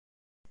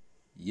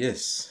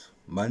Yes,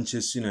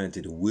 Manchester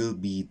United will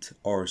beat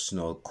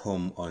Arsenal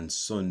come on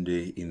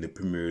Sunday in the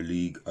Premier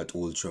League at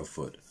Old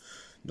Trafford.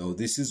 Now,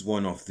 this is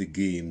one of the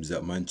games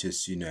that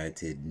Manchester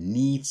United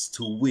needs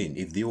to win.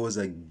 If there was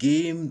a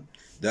game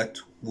that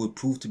would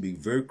prove to be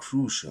very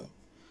crucial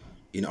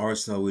in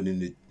Arsenal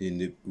winning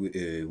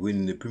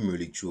the Premier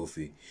League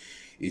trophy,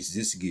 it's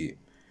this game,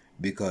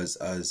 because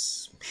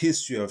as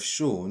history have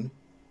shown,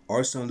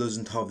 Arsenal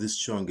doesn't have the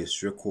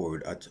strongest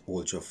record at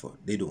Old Trafford.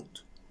 They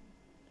don't.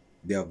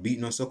 They have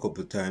beaten us a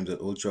couple of times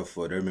at Old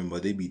Trafford. I remember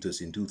they beat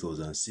us in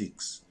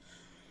 2006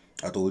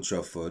 at Old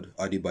Trafford.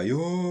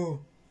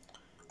 Adebayo!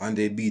 And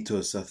they beat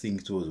us, I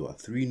think it was what,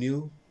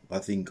 3-0? I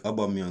think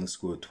Aubameyang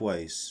scored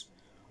twice.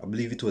 I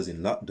believe it was in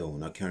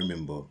lockdown. I can't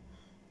remember.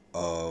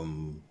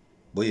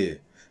 But yeah,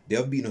 they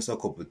have beaten us a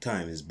couple of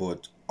times.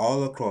 But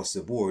all across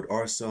the board,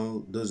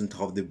 Arsenal doesn't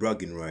have the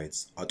bragging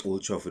rights at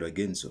Old Trafford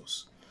against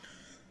us.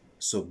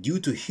 So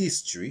due to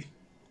history,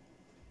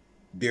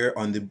 they're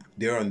on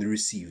the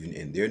receiving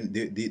end.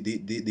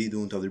 They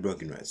don't have the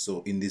bragging rights.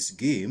 So in this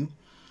game,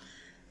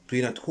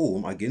 playing at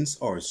home against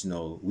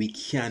Arsenal, we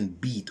can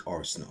beat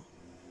Arsenal.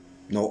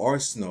 Now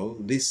Arsenal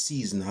this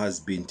season has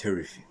been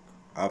terrific.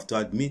 I have to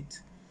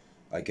admit,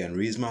 I can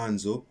raise my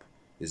hands up.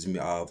 I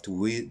have to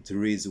wait to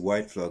raise the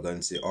white flag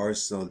and say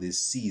Arsenal this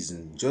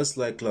season, just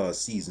like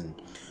last season,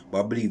 but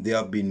I believe they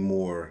have been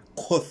more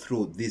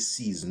cutthroat this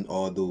season,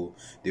 although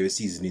their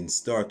season didn't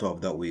start off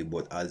that way.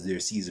 But as their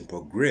season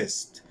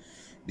progressed,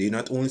 they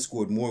not only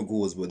scored more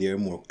goals, but they are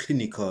more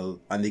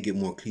clinical and they get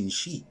more clean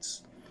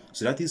sheets.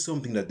 So that is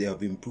something that they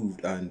have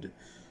improved, and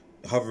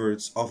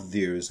Havertz of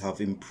theirs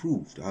have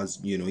improved, as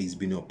you know, he's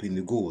been up in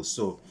the goals.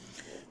 So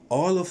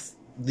all of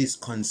this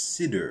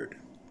considered,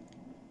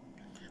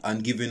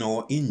 and given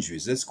our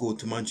injuries, let's go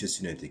to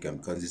Manchester United again,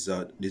 because this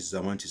is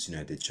a Manchester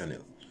United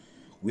channel.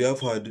 We have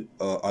had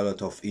a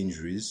lot of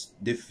injuries,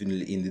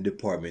 definitely in the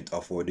department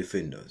of our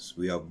defenders.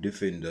 We have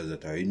defenders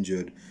that are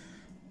injured.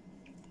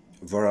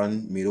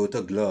 Varane made out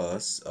of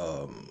glass.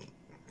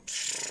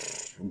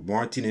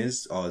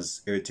 Martinez,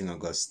 as everything I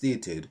got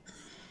stated,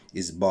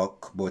 is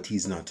back, but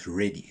he's not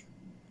ready.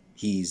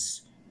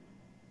 He's,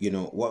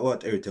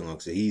 what everything I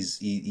say.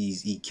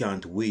 He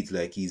can't wait.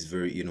 Like he's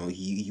very,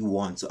 he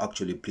wants to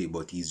actually play,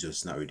 but he's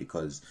just not ready,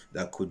 because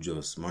that could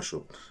just mash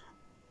up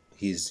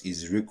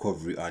his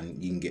recovery and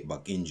he can get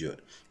back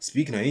injured.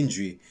 Speaking of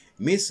injury,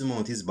 Mason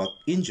Mount is back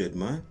injured,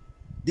 man.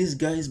 This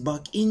guy is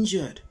back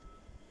injured.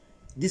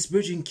 This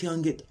virgin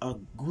can't get a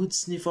good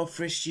sniff of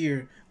fresh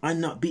air and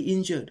not be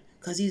injured,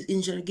 because he's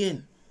injured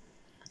again.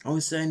 I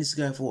was signing this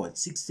guy for what,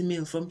 60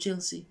 mil from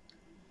Chelsea?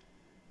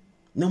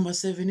 Number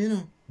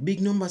 7, big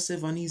number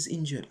 7, he's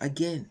injured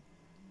again.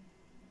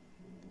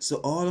 So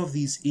all of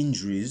these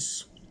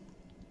injuries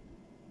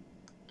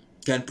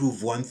can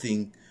prove one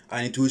thing,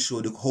 and it will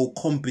show how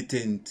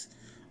competent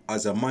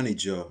as a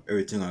manager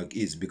Erik ten Hag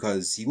is,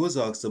 because he was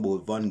asked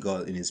about Van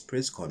Gaal in his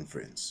press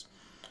conference.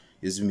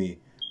 Is me.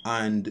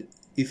 And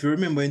if you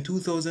remember in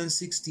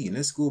 2016,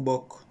 let's go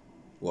back,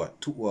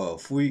 8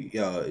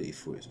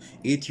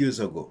 years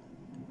ago,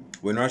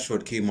 when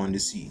Rashford came on the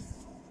scene,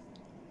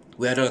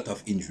 we had a lot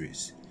of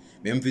injuries.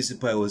 Memphis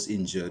Depay was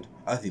injured.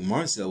 I think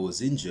Martial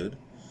was injured.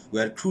 We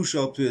had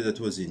crucial players that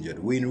was injured.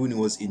 Wayne Rooney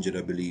was injured,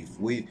 I believe.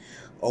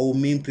 Our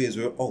main players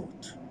were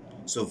out.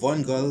 So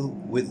Van Gaal,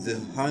 with the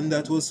hand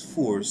that was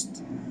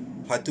forced,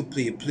 had to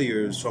play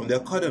players from the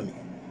academy.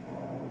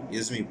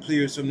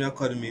 Players from the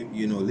academy,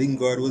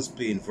 Lingard was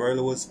playing,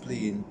 Verla was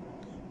playing,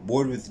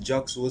 Bournemouth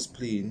Jax was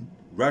playing,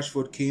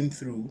 Rashford came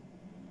through,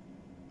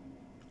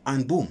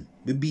 and boom,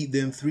 we beat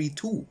them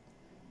 3-2.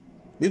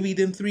 We beat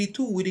them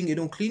 3-2. We didn't get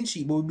on clean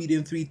sheet, but we beat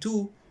them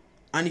 3-2.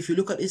 And if you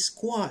look at the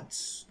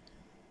squads,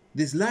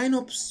 these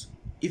lineups,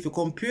 if you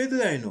compare the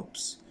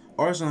lineups,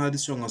 Arsenal had the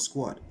stronger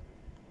squad,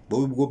 but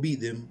we go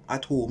beat them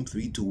at home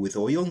 3-2 with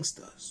our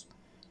youngsters.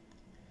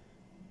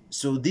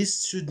 So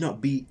this should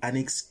not be an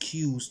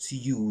excuse to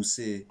you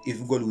say if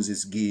we go lose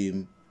this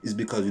game it's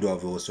because we don't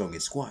have our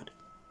strongest squad.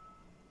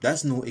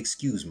 That's no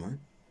excuse,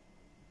 man.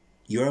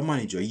 You're a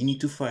manager. You need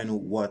to find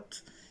out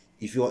what,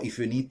 if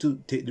you need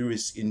to take the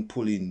risk in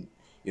pulling,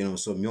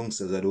 some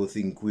youngsters. I don't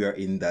think we are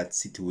in that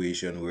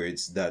situation where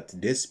it's that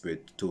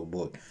desperate to.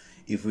 But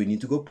if we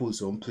need to go pull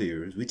some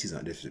players, which is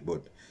not desperate,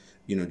 but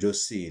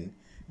just saying,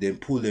 then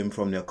pull them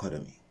from the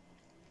academy.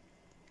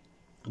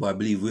 But I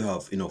believe we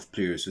have enough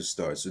players to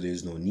start, so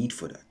there's no need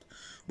for that.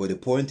 But the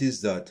point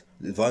is that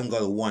Van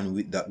Gaal won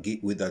with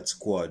that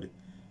squad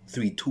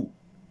 3-2.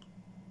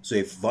 So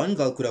if Van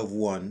Gaal could have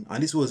won,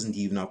 and this wasn't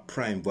even a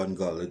prime Van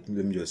Gaal, let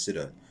me just say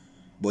that.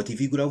 But if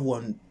he could have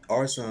won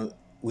Arsenal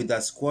with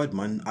that squad,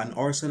 man, and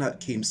Arsenal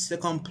came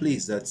second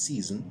place that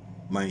season,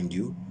 mind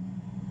you,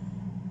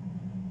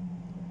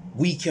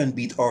 we can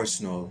beat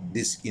Arsenal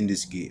in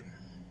this game.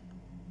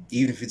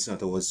 Even if it's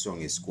not our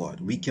strongest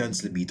squad, we can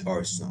still beat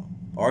Arsenal.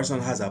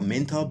 Arsenal has a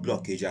mental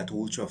blockage at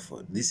Old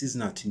Trafford. This is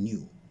not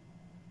new.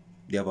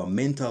 They have a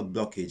mental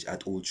blockage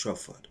at Old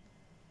Trafford.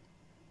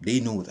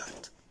 They know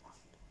that.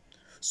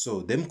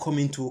 So them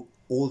coming to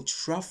Old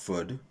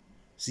Trafford,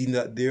 seeing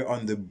that they're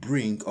on the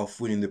brink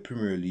of winning the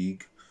Premier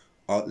League,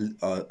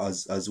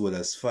 as well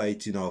as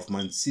fighting off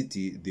Man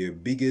City, their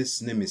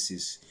biggest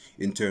nemesis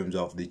in terms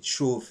of the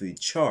trophy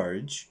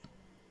charge.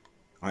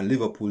 And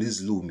Liverpool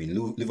is looming.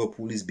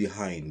 Liverpool is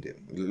behind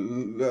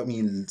them. I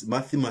mean,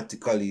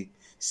 mathematically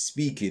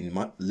speaking,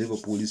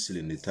 Liverpool is still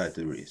in the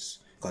title race,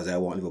 because I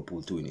want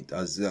Liverpool to win it,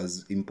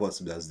 as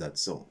impossible as that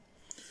sounds.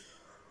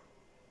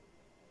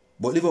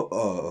 But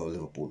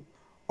Liverpool,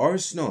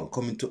 Arsenal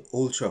coming to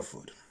Old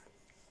Trafford.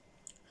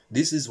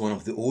 This is one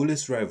of the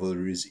oldest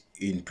rivalries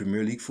in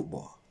Premier League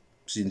football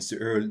since the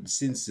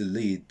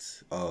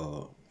late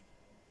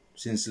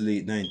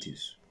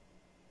 90s.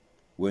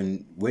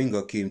 When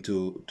Wenger came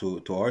to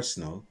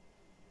Arsenal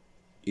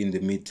in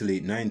the mid to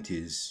late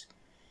 90s,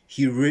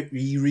 he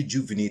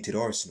rejuvenated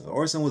Arsenal.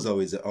 Arsenal was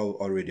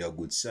already a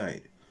good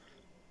side,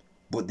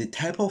 but the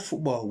type of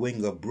football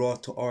Wenger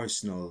brought to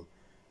Arsenal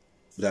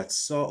that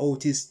saw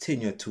out his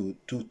tenure to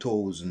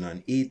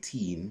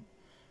 2018,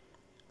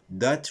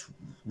 that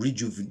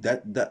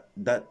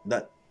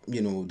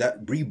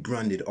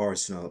rebranded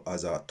Arsenal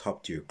as a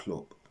top tier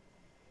club,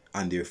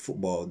 and their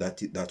football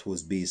that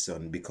was based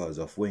on because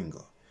of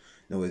Wenger.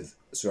 Now with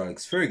Sir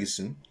Alex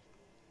Ferguson,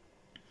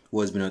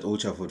 who has been at Old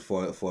Trafford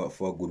for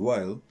a good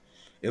while,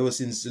 ever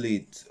since the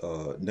late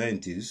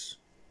 90s,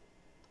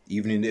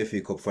 even in the FA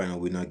Cup final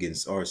win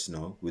against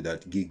Arsenal with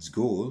that Giggs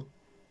goal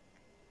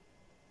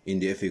in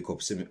the FA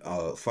Cup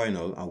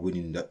final and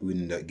winning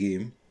that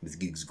game with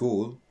Giggs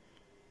goal,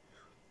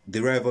 the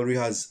rivalry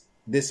has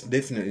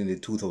definitely in the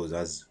 2000s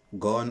has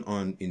gone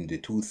on in the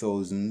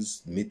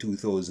 2000s, mid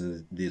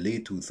 2000s, the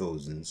late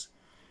 2000s,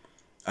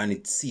 and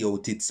it see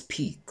out its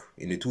peak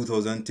in the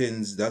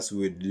 2010s. That's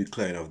where the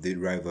decline of the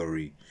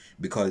rivalry,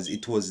 because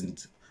it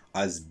wasn't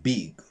as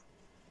big.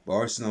 But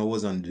Arsenal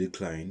was on the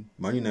decline.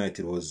 Man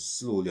United was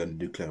slowly on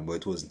the decline, but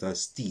it wasn't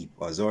as steep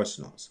as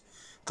Arsenal's.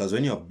 Because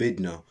when you have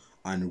Bednar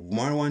and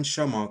Marwan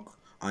Shamak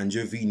and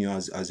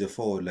Gervinho as your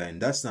forward line,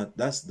 that's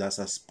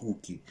a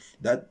spooky.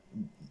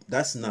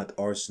 That's not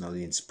Arsenal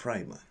in its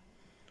prime.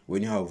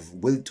 When you have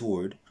Will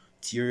Tord,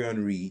 Thierry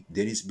Henry,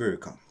 Dennis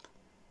Bergkamp,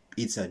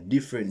 it's a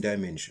different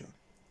dimension.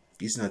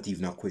 It's not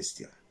even a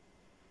question.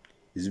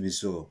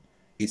 So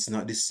it's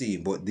not the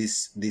same, but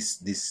this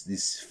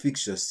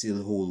fixture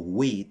still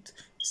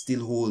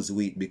holds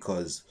weight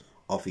because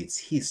of its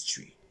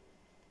history.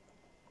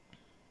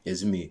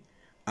 Is me.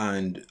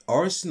 And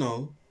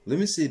Arsenal, let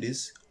me say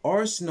this,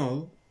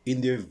 Arsenal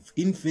in their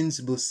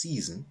invincible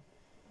season,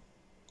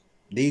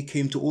 they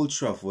came to Old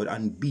Trafford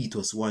and beat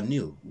us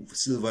 1-0,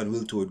 Silva and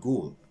Will Tord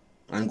goal,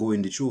 and go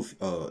in the trophy,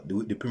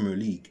 the Premier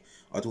League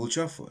at Old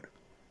Trafford.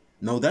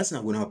 Now that's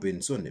not going to happen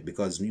Sunday,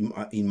 because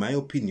in my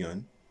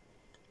opinion,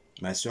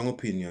 my strong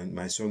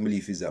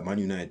belief is that Man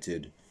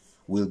United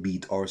will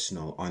beat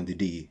Arsenal on the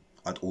day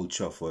at Old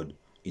Trafford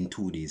in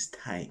 2 days'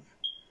 time.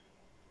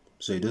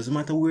 So it doesn't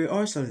matter where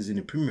Arsenal is in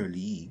the Premier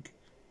League,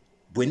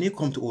 when they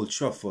come to Old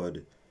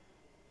Trafford,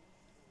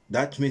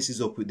 that messes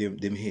up with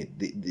them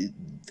head.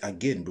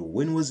 Again, bro,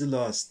 when was the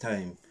last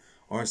time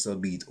Arsenal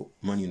beat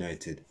Man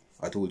United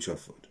at Old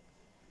Trafford?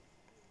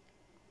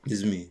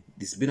 It's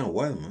been a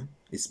while, man.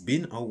 It's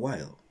been a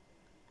while.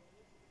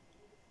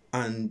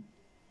 And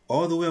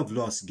although we have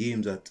lost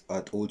games at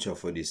Old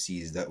Trafford this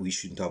season that we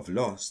shouldn't have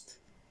lost,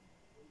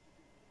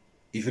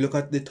 if you look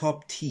at the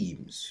top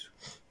teams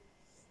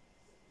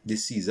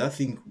this season, I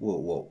think,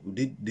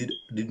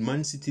 did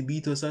Man City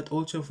beat us at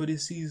Old Trafford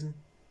this season?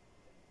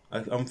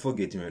 I'm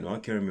forgetting right now, I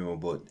can't remember,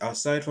 but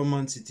aside from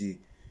Man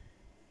City,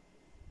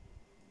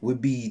 we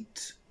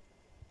beat,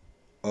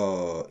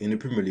 in the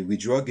Premier League, we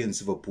drew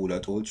against Liverpool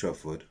at Old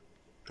Trafford,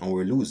 and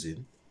we're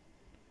losing.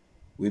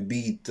 We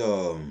beat,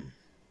 I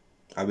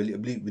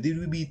believe, did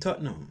we beat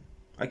Tottenham?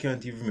 I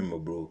can't even remember,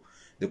 bro.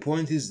 The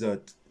point is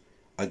that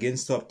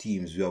against top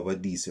teams, we have a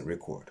decent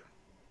record.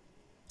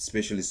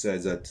 Especially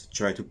sides that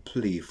try to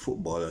play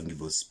football and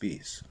give us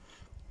space.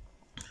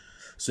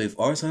 So if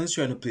Arsenal is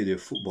trying to play their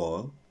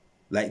football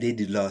like they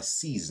did last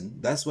season,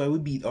 that's why we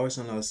beat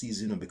Arsenal last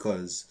season,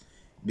 because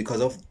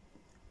of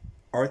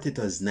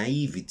Arteta's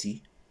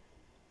naivety.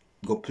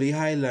 Go play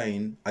high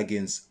line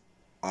against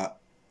a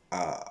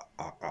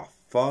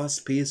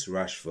fast-paced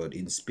Rashford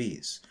in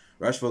space.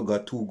 Rashford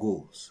got 2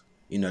 goals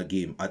in a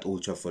game at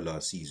Old Trafford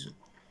last season.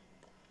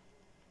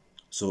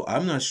 So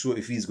I'm not sure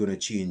if he's going to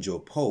change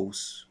up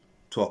house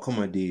to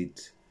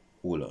accommodate,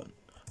 well,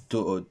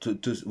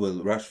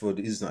 Rashford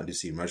is not the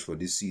same Rashford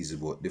this season,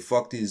 but the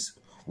fact is,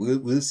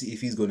 we'll see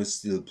if he's going to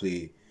still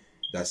play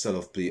that sort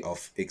of play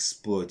of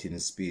exploiting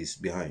space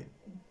behind,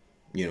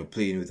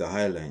 playing with a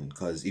high line.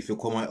 Because if you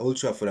come at Old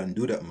Trafford and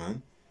do that,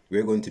 man,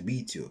 we're going to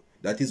beat you.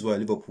 That is why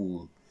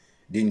Liverpool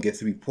didn't get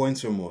 3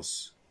 points from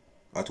us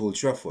at Old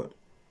Trafford,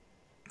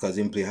 because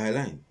they didn't play high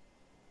line.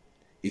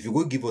 If you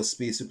go give us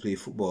space to play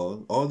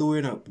football, although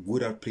we're not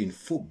good at playing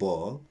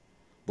football,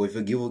 but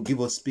if you give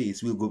us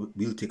space,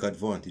 we'll take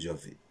advantage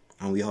of it,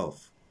 and we have.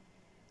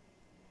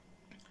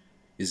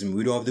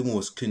 We don't have the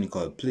most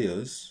clinical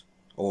players.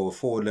 Our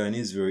forward line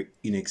is very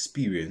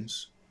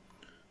inexperienced,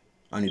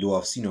 and we don't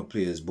have senior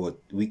players, but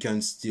we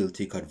can still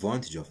take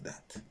advantage of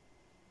that.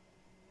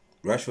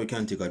 Rashford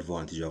can take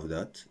advantage of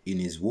that. In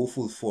his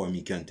woeful form,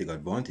 he can take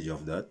advantage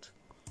of that.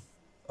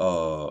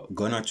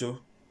 Garnacho,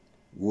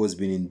 who has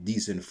been in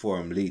decent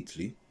form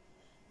lately,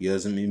 he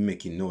hasn't been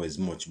making noise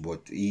much,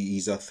 but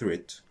he's a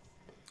threat.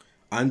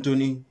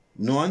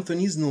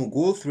 Anthony's no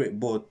goal threat,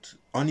 but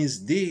on his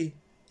day,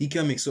 he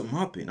can make something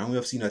happen. And we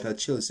have seen that at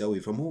Chelsea away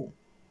from home.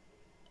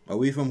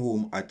 Away from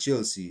home at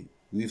Chelsea,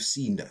 we've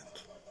seen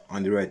that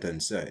on the right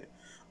hand side.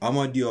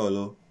 Amad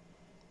Diallo,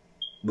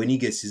 when he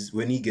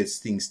gets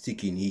things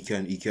ticking, he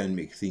can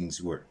make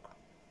things work.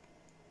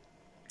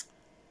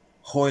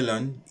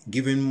 Højlund,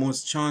 given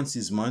most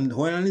chances, man.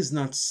 Højlund is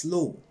not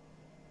slow.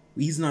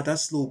 He's not a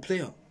slow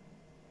player.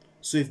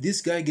 So if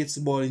this guy gets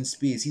the ball in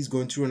space, he's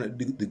going to run at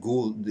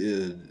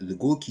the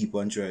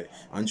goalkeeper and try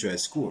to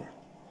score.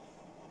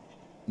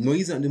 No,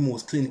 he's not the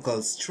most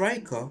clinical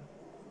striker,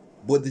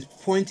 but the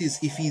point is,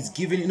 if he's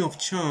given enough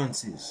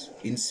chances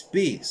in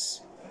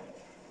space,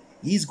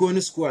 he's going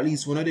to score at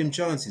least one of them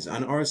chances.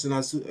 And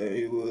Arsenal,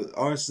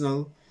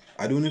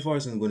 I don't know if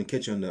Arsenal is going to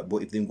catch on that,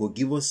 but if they go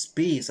give us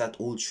space at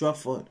Old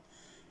Trafford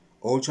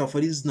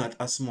is not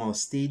a small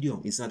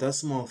stadium. It's not a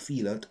small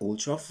field at Old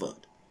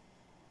Trafford.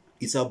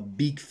 It's a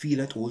big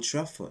field at Old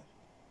Trafford.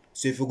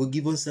 So if you go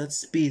give us that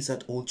space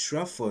at Old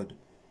Trafford,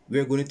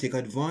 we're going to take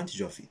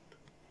advantage of it.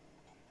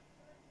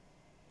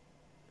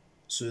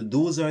 So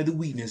those are the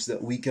weaknesses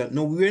that we can.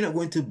 No, we're not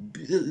going to.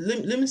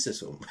 Let me say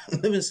something.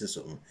 Let me say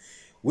something.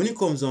 When it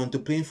comes on to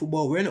playing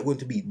football, we're not going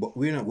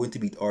to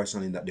beat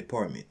Arsenal in that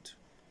department.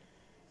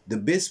 The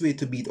best way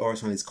to beat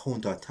Arsenal is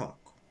counter-attack.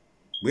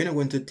 We're not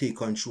going to take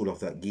control of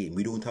that game.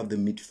 We don't have the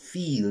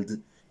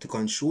midfield to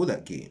control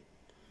that game.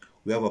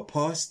 We have a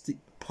past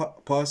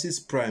his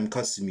prime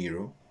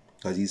Casemiro,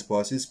 because he's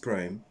past his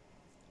prime.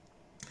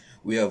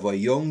 We have a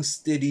young,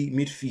 steady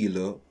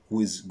midfielder who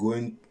is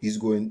going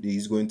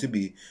to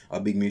be a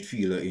big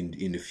midfielder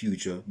in the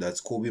future. That's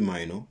Kobe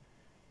Mino.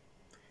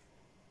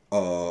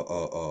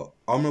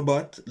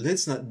 Amrabat,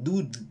 let's not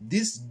do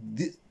this.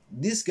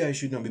 This guy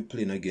should not be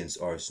playing against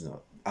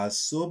Arsenal. As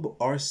sub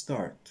or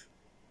start,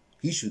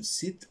 he should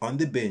sit on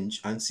the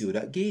bench and see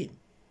that game.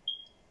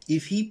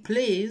 If he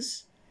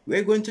plays,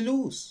 we're going to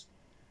lose.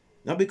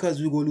 Not because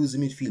we go lose the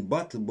midfield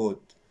battle, but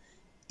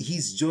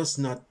he's just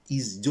not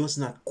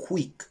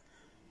quick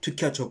to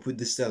catch up with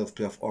the style of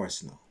play of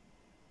Arsenal.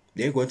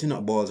 They're going to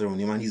knock balls around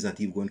him and he's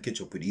not even going to catch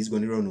up with it. He's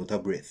going to run out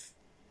of breath.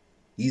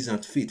 He's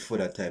not fit for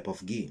that type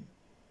of game.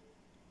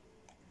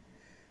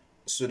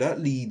 So that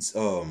leads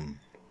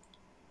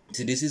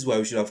see, this is why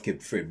we should have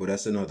kept Fred, but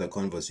that's another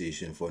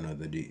conversation for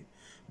another day.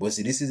 But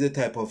see, this is the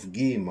type of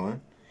game, man.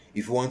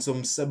 If you want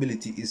some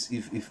stability,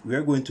 if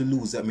we're going to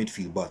lose that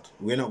midfield battle,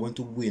 we're not going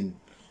to win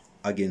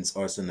against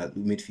Arsenal at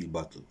midfield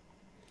battle.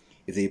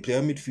 If they play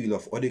a midfield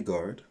of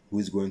Odegaard, who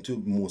is going to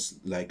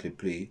most likely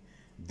play,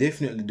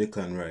 definitely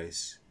Declan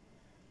Rice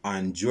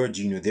and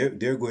Jorginho,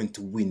 they're going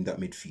to win that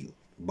midfield.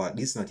 But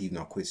it's not even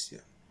a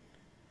question.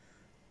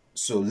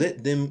 So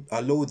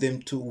allow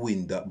them to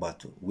win that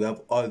battle. We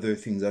have other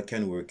things that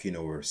can work in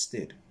our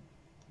stead.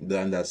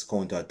 And that's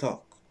counter-attack.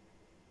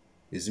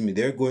 You see me?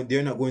 They're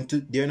not going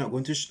to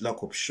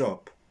lock up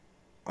shop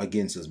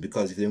against us,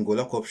 because if they go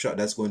lock up shop,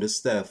 that's going to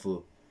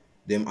stifle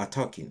them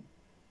attacking.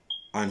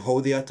 And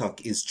how they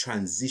attack is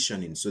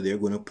transitioning. So they're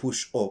going to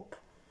push up,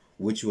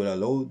 which will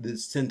allow the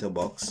centre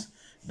backs,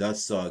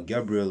 that's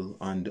Gabriel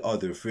and the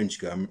other French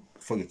guy,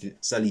 forget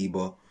it,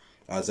 Saliba,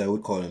 as I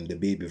would call him, the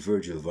baby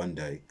Virgil van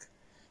Dijk,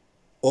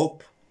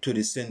 up to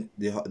the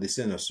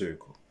center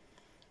circle.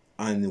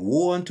 And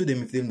woe unto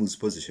them if they lose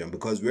position,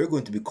 because we're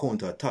going to be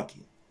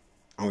counter-attacking.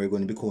 And we're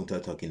going to be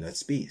counter-attacking that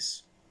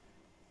space.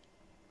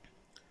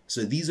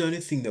 So these are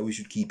the things that we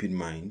should keep in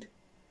mind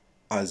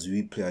as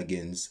we play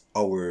against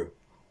our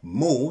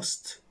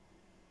most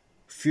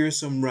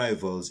fearsome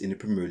rivals in the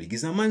Premier League.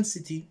 Is a Man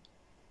City,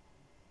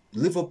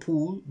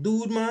 Liverpool.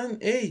 Dude, man,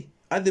 hey,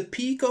 at the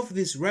peak of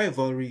this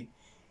rivalry,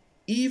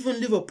 even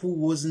Liverpool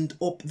wasn't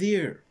up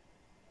there.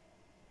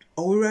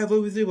 Our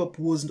rival with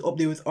Liverpool wasn't up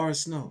there with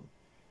Arsenal.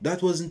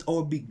 That wasn't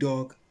our big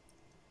dog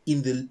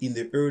in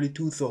the early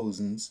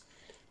 2000s,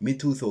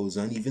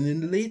 mid-2000s, even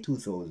in the late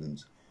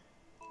 2000s.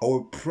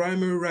 Our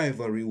primary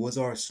rivalry was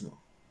Arsenal.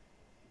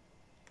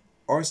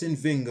 Arsene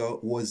Wenger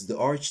was the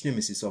arch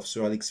nemesis of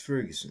Sir Alex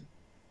Ferguson.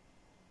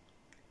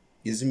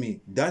 You see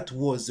me? That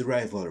was the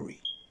rivalry.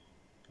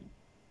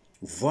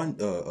 Van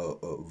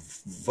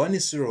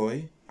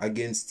Nistelrooy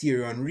against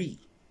Thierry Henry.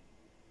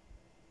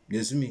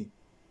 You see me?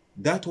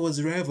 That was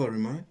the rivalry,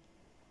 man.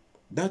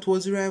 That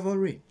was the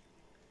rivalry.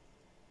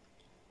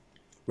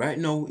 Right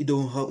now, it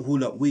don't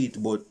hold up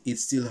weight, but it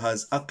still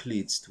has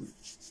accolades to it.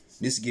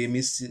 This game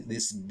is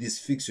this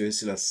fixture is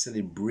still a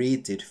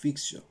celebrated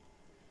fixture.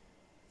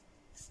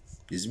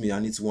 You see me?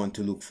 And it's one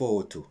to look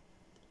forward to.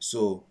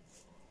 So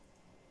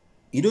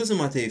it doesn't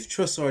matter if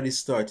Trossard is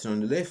starting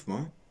on the left,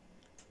 man.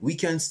 We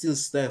can still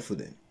stifle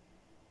them.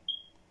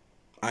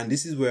 And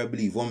this is where I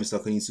believe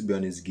Wan-Bissaka needs to be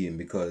on his game,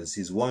 because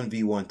his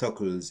 1v1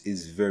 tackles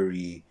is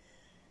very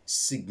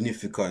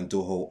significant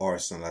to how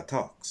Arsenal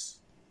attacks.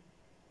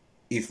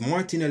 If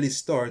Martinelli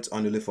starts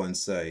on the left-hand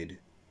side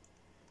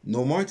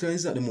No, Martinelli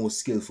is not the most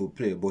skillful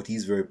player, but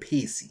he's very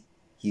pacey.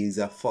 He is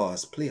a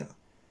fast player.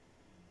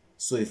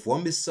 So if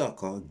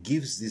Wan-Bissaka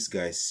gives this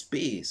guy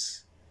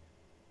space,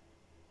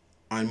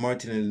 and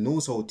Martinelli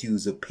knows how to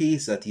use the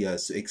pace that he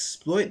has to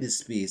exploit the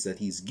space that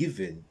he's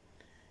given,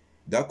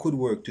 that could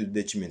work to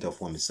the detriment of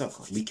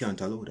Wan-Bissaka. We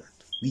can't allow that.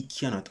 We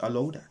cannot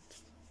allow that.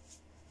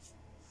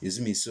 Is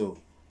me so?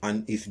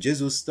 And if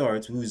Jesus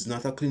starts, who is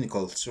not a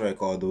clinical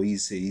striker, although he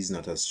say he's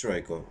not a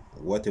striker,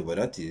 whatever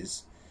that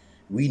is,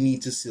 we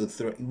need to still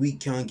we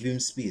can't give him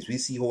space. We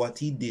see what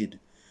he did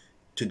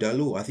to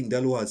Dalot. I think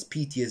Dalot has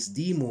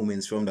PTSD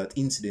moments from that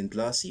incident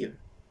last year.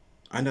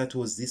 And that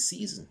was this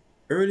season.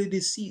 Early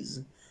this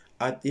season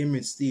at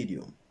Emirates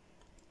Stadium.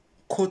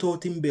 Cut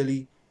out him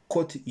belly.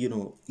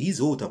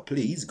 He's out of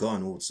play. He's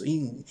gone out. So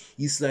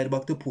he slide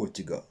back to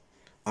Portugal.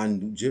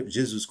 And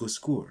Jesus could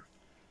score.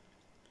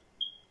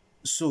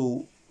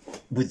 So,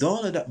 with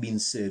all of that being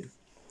said,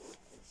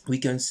 we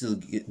can still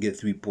get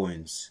 3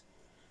 points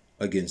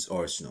against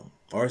Arsenal.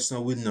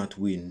 Arsenal will not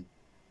win.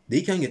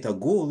 They can get a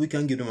goal. We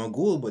can give them a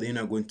goal, but they're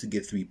not going to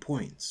get 3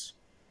 points.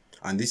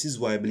 And this is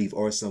why I believe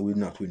Arsenal will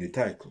not win the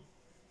title.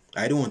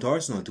 I don't want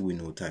Arsenal to win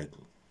no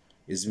title.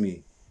 It's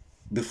me.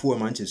 Before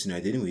Manchester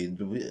United,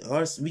 anyway.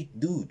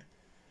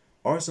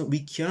 Arsenal, we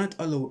cannot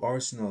allow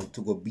Arsenal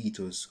to go beat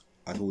us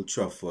at Old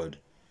Trafford.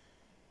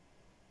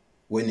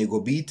 When they go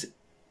beat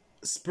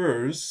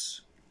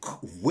Spurs,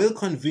 well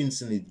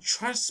convincingly,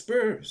 trust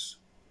Spurs.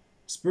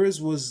 Spurs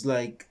was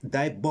like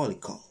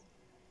diabolical.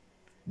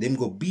 Them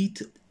go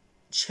beat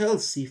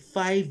Chelsea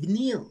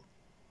 5-0.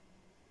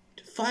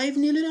 5-0,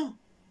 you know?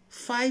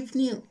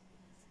 5-0.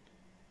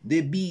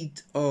 They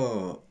beat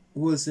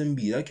who else them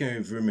beat? I can't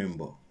even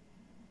remember.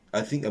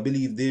 I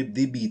believe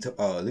they beat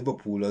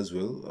Liverpool as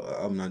well.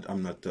 I'm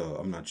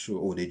not sure.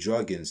 Oh, they draw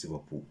against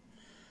Liverpool.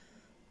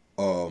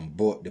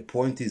 But the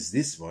point is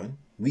this one.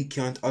 We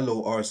can't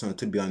allow Arsenal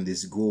to be on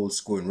this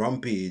goal-scoring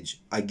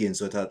rampage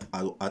against us at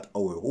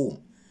our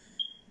home.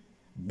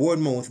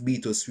 Bournemouth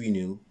beat us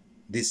 3-0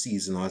 this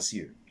season last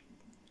year.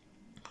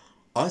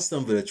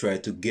 Aston Villa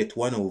tried to get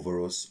one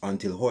over us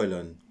until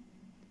Højlund,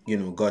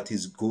 got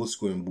his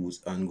goal-scoring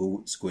boost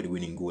and scored the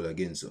winning goal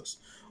against us.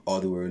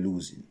 Or they were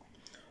losing.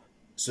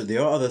 So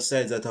there are other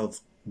sides that have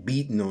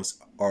beaten us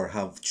or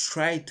have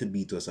tried to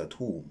beat us at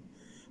home.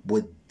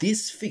 But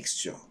this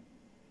fixture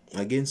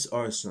against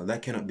Arsenal,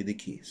 that cannot be the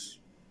case.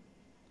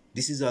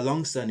 This is a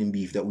long-standing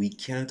beef that we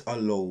can't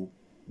allow,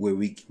 where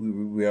we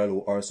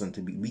allow Arsenal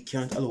to be. We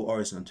can't allow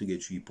Arsenal to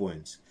get 3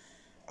 points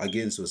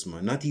against us,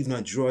 man. Not even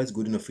a draw is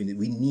good enough. We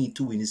need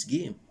to win this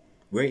game.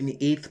 We're in the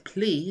 8th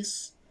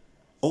place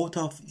out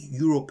of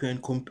European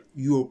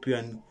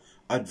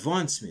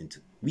advancement.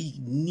 We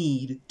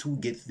need to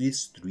get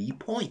these 3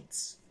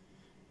 points.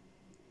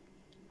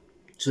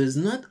 So it's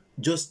not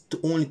just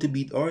only to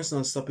beat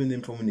Arsenal, stopping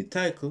them from winning the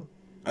title.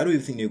 I don't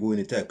even think they're going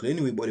to tackle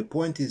anyway, but the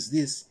point is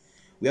this.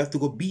 We have to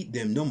go beat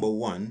them, number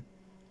one.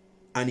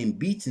 And in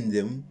beating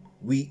them,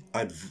 we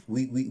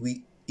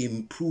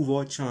improve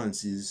our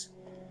chances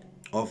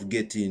of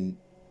getting...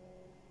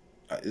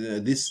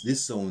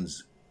 this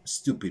sounds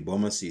stupid, but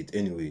I'm going to say it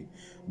anyway.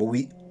 But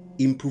we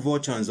improve our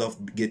chance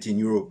of getting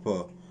Europe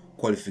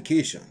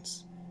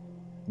qualifications.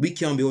 We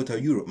can't be out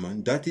of Europe,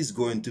 man. That's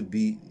going to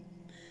be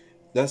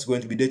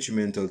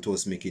detrimental to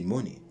us making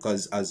money.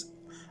 Because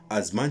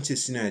as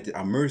Manchester United,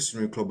 a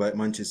mercenary club like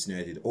Manchester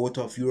United, out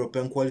of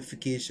European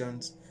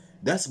qualifications,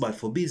 that's bad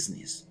for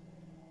business.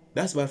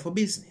 That's bad for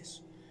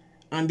business.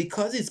 And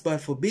because it's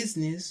bad for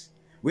business,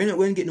 we're not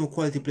going to get no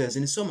quality players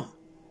in the summer.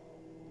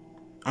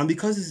 And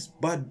because it's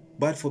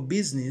bad for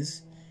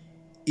business,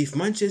 if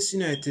Manchester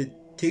United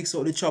takes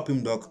out the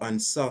chopping block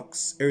and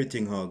sacks Erik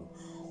ten Hag,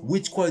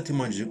 which quality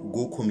manager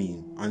go come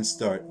in and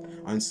start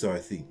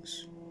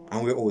things?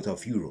 And we're out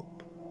of Europe.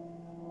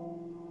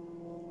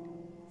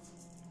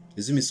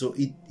 You see me? So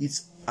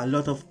it's a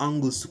lot of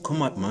angles to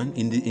come at, man,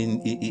 in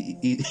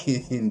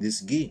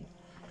this game.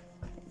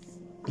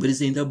 But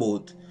this ain't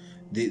about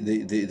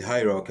the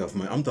hierarchy of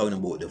I'm talking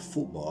about the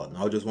football. And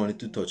I just wanted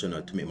to touch on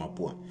that to make my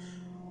point.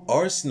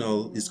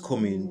 Arsenal is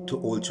coming to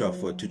Old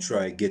Trafford to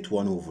try get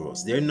one over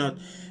us. They're not,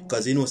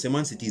 because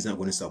Man City is not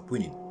going to stop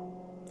winning.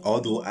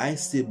 Although I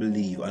still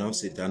believe, and I've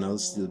said it and I'll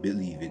still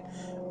believe it,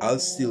 I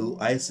still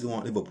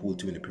want Liverpool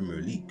to win the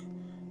Premier League.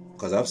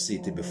 Because I've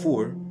said it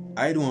before,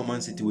 I don't want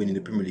Man City winning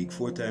the Premier League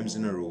 4 times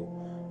in a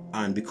row.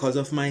 And because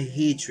of my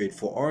hatred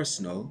for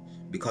Arsenal,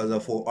 because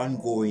of our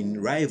ongoing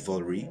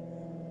rivalry,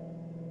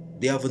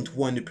 they haven't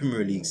won the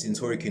Premier League since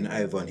Hurricane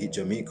Ivan hit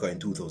Jamaica in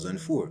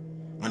 2004.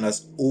 And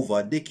that's over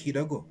a decade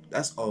ago.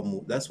 That's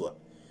almost, that's what?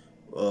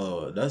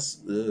 That's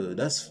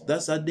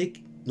a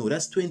decade. No,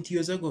 that's 20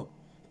 years ago.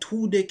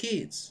 2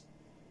 decades.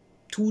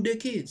 2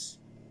 decades.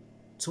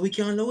 So we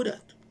can't allow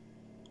that.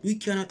 We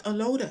cannot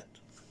allow that.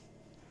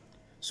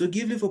 So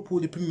give Liverpool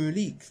the Premier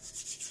League.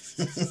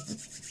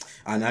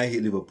 And I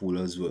hate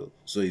Liverpool as well.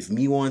 So if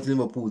me want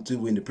Liverpool to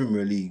win the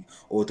Premier League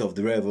out of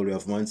the rivalry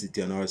of Man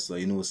City and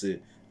Arsenal, say,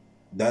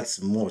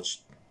 that's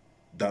much.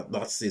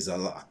 That says a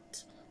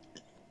lot.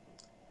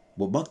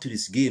 But back to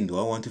this game though,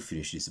 I want to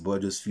finish this, but I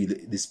just feel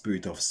the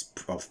spirit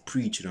of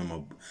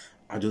preaching.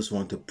 I just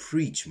want to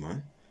preach,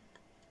 man.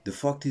 The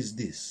fact is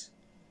this.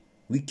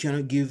 We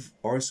cannot give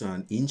Arsenal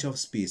an inch of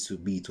space to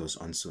beat us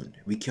on Sunday.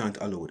 We can't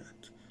allow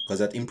that. Because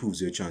that improves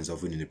their chance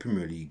of winning the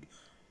Premier League.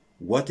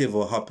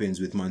 Whatever happens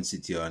with Man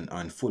City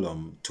and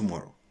Fulham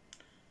tomorrow.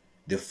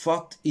 The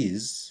fact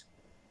is,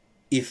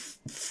 if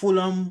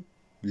Fulham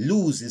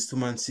loses to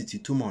Man City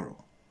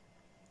tomorrow,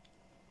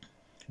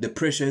 the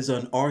pressure is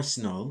on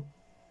Arsenal.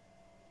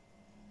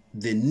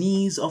 The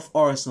knees of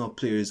Arsenal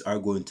players are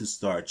going to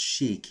start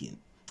shaking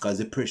because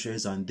the pressure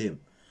is on them.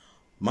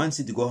 Man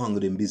City go handle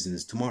them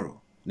business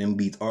tomorrow. Then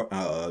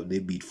they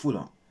beat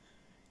Fulham.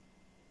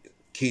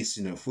 Case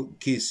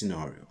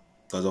scenario.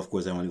 Because of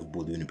course I want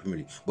Liverpool to win the Premier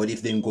League. But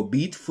if they go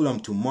beat Fulham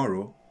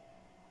tomorrow,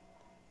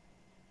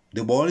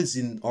 the ball is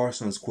in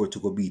Arsenal's court to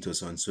go beat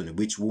us on Sunday,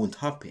 which won't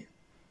happen.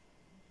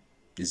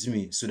 You see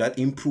me? So that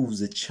improves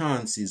the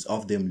chances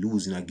of them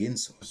losing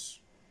against us.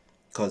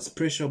 Because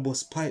pressure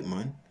bust pipe,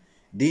 man.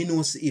 They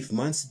know if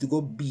Man City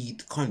go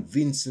beat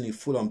convincingly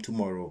Fulham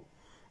tomorrow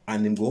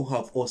and them go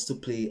have us to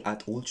play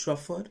at Old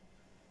Trafford,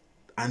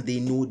 and they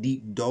know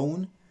deep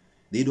down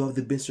they don't have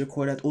the best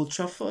record at Old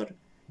Trafford,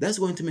 that's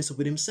going to mess up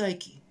with them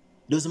psyche.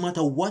 It doesn't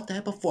matter what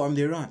type of form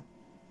they're on.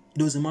 It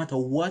doesn't matter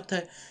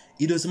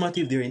it doesn't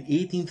matter if they're in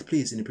 18th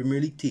place in the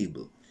Premier League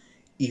table.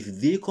 If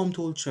they come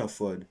to Old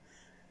Trafford,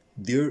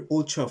 their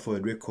Old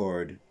Trafford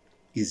record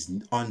is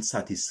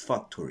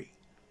unsatisfactory.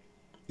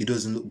 It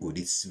doesn't look good.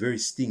 It's very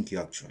stinky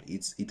actually.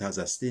 It has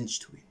a stench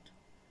to it.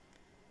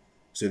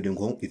 So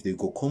if they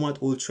go come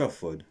at Old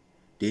Trafford,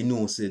 they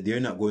know they're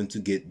not going to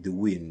get the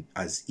win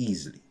as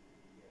easily.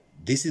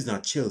 This is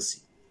not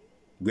Chelsea.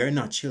 We're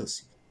not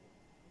Chelsea.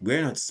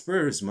 We're not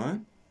Spurs,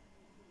 man.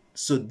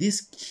 So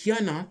this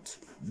cannot,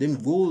 them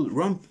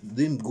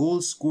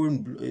goal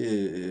scoring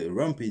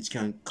rampage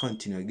can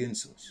continue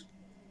against us.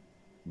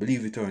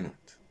 Believe it or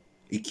not.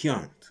 It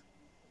can't.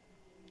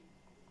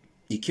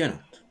 It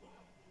cannot.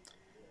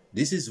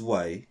 This is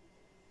why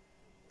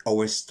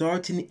our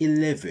starting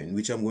 11,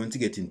 which I'm going to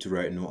get into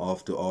right now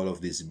after all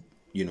of this,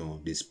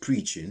 this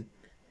preaching,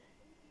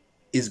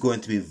 is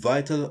going to be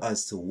vital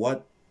as to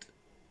what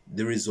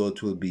the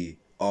result will be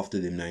after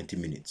the 90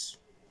 minutes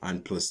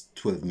and plus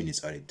 12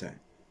 minutes at a time.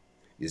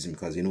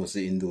 Because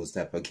say in those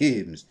type of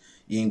games,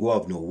 you ain't go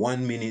have no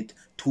 1 minute,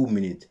 2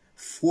 minute,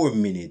 4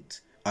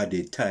 minute at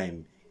a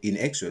time in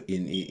extra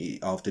in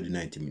after the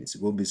 90 minutes.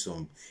 It will be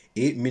some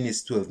 8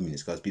 minutes, 12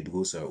 minutes because people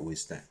go start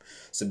waste time.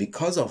 So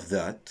because of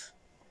that,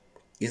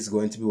 it's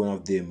going to be one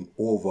of them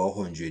over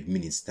 100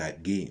 minutes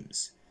type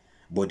games.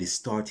 But the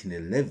starting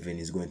 11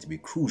 is going to be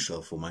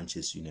crucial for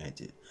Manchester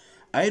United.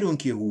 I don't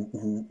care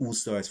who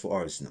starts for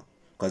Arsenal,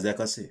 because like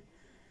I say,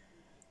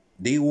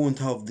 they won't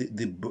have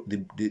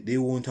they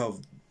won't have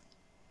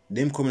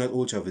them coming at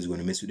Old Trafford is going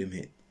to mess with them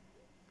head.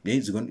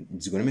 It's going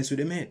to mess with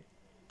them head.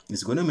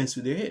 It's going to mess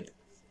with their head.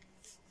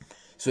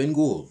 So in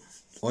goal,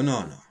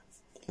 Onana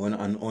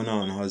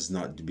has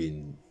not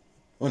been.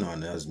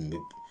 Onana hasn't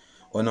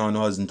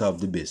had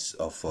the best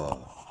of.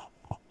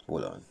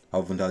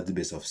 Haven't had the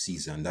best of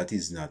season.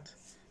 That's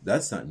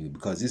not new,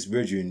 because this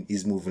virgin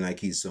is moving like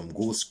he's some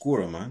goal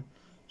scorer, man.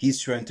 He's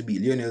trying to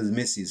beat Lionel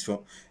Messi's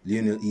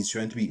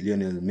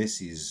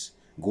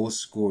goal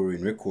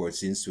scoring record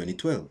since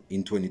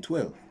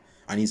 2012.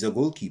 And he's a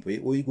goalkeeper.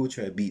 Or you go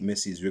try to beat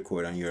Messi's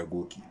record and you're a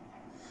goalkeeper.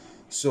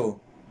 So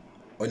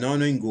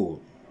Onana in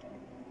goal.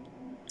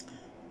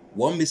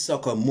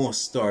 Wan-Bissaka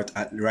must start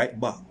at right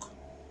back.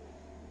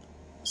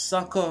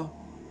 Saka,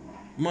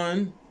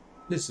 man,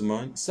 listen,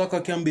 man.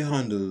 Saka can be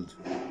handled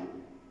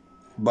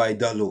by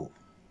Dalot.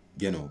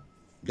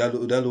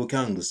 Dalot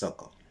can handle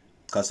Saka.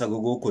 Because Saka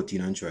go cut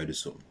in and try to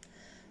something.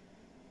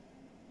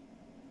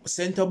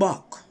 Centre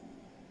back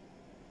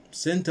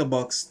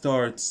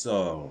starts.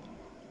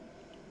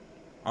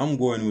 I'm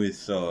going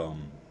with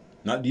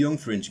not the young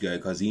French guy,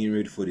 because he ain't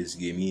ready for this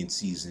game. He ain't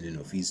seasoned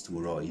enough. He's too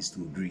raw. He's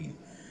too green.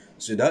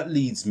 So that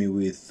leads me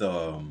with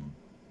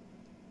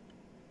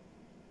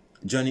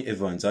Johnny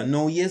Evans. And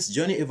now, yes,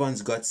 Johnny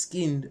Evans got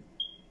skinned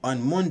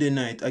on Monday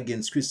night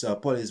against Crystal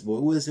Palace, but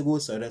who else go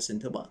start at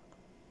centre back?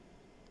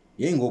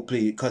 You ain't go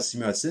play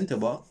Casemiro at centre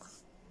back.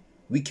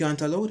 We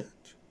can't allow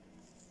that.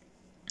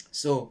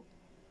 So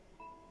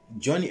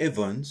Johnny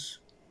Evans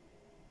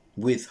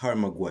with Harry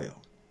Maguire.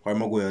 Harry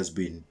Maguire has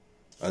been,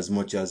 as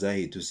much as I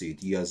hate to say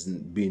it, he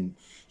hasn't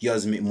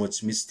made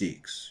much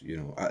mistakes,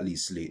 at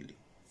least lately.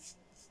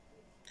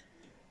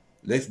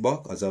 Left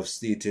back, as I've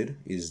stated,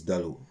 is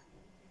Dalot.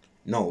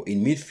 Now,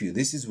 in midfield,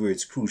 this is where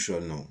it's crucial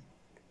now.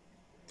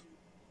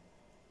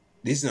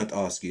 This is not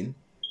asking.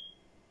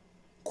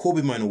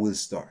 Kobe Mino will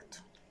start.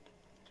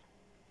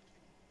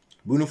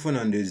 Bruno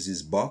Fernandes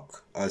is back,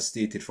 as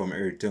stated from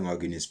Eric Ten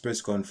Hag in his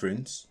press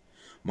conference.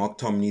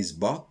 McTominay is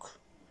back.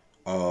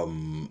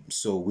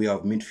 So we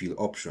have midfield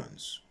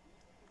options.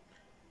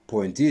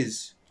 Point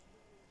is,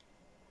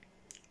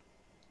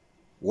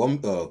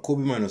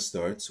 Kobe Mino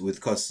starts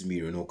with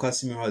Casemiro. Now,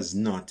 Casemiro has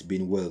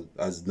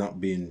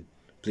not been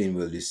playing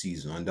well this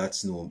season, and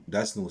that's no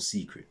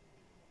secret.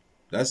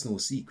 That's no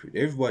secret.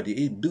 Everybody,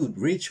 hey, dude,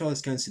 Ray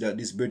Charles can see that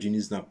this Virgin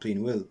is not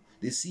playing well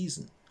this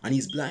season, and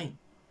he's blind.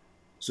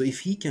 So if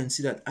he can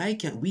see that,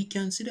 we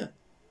can see that.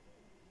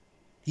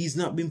 He's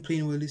not been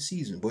playing well this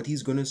season, but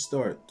he's gonna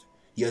start.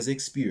 He has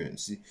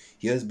experience.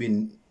 He has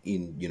been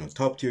in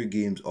top tier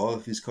games all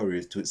of his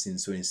career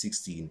since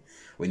 2016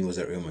 when he was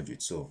at Real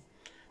Madrid. So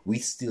we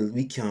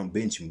can't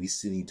bench him. We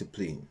still need to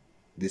play him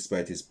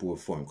despite his poor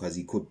form, because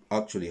he could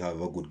actually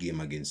have a good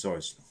game against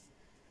Arsenal.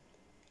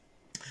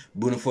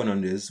 Bruno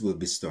Fernandes will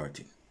be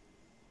starting.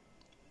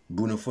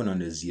 Bruno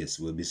Fernandes, yes,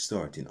 will be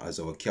starting as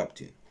our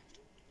captain.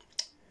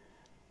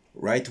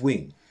 Right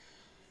wing.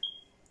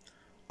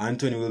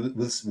 Anthony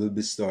will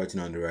be starting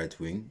on the right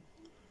wing.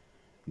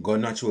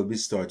 Garnacho will be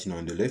starting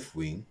on the left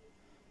wing.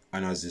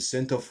 And as the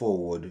centre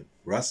forward,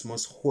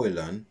 Rasmus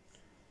Højlund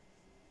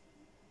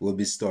will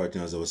be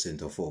starting as our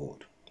centre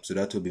forward. So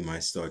that will be my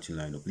starting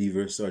lineup. Leave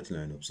your starting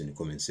lineups in the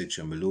comment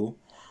section below.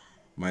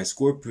 My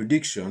score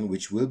prediction,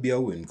 which will be a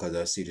win because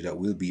I stated that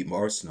we'll beat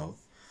Arsenal,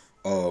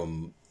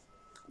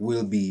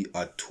 will be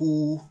a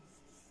 2.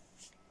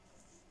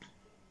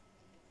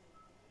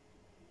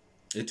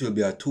 It will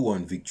be a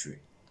 2-1 victory.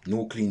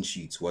 No clean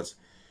sheets.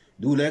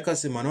 Dude, like I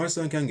said, man,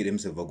 Arsenal can get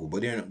themselves a goal,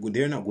 but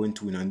they're not going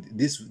to win. And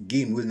this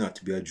game will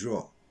not be a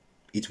draw.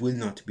 It will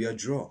not be a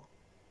draw.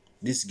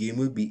 This game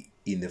will be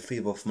in the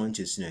favor of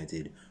Manchester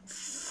United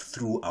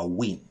through a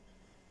win.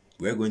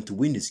 We're going to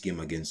win this game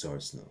against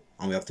Arsenal.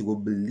 And we have to go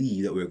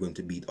believe that we're going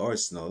to beat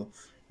Arsenal,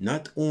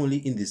 not only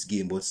in this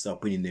game, but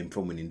stop winning them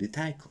from winning the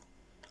title.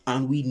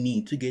 And we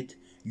need to get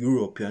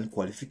European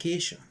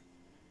qualification.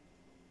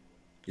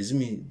 Is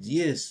me?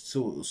 Yes.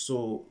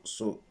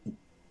 So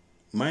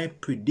my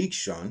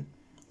prediction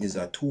is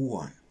a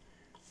 2-1.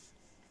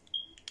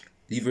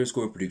 Leave your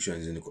score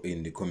predictions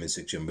in the comment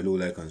section below.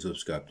 Like and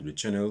subscribe to the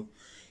channel.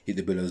 Hit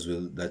the bell as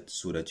well,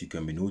 so that you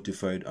can be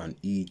notified on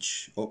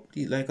each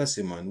like I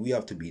say, man, we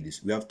have to beat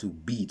this. We have to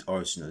beat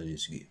Arsenal in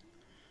this game.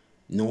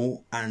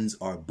 No ands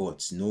or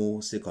buts, no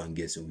second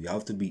guessing. We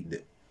have to beat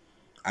them.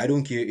 I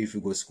don't care if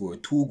we go score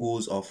 2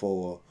 goals off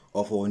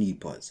our knee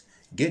pads.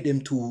 Get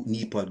them 2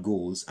 knee pad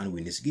goals and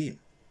win this game.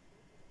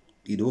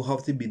 You don't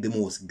have to be the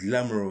most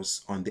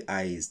glamorous on the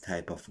eyes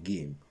type of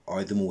game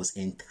or the most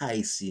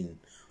enticing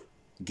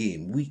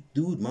game.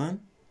 Dude,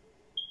 man.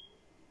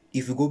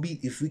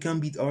 If we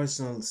can beat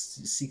Arsenal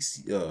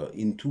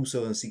in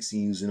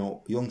 2016 using our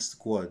young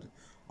squad,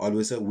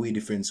 always a way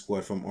different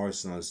squad from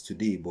Arsenal's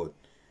today, but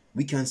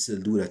we can still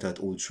do that at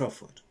Old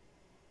Trafford.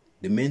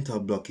 The mental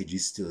blockage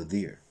is still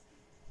there.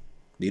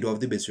 They don't have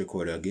the best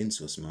record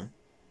against us, man.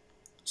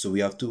 So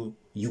we have to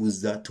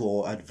use that to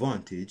our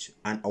advantage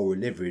and our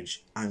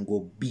leverage and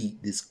go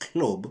beat this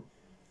club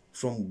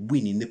from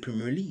winning the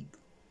Premier League.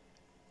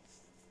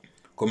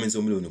 Comments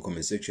down below in the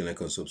comment section, like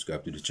and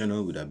subscribe to the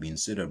channel. With that being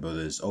said, our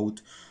brother is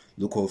out.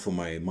 Look out for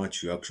my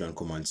match reaction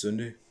come on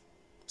Sunday.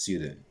 See you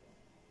then.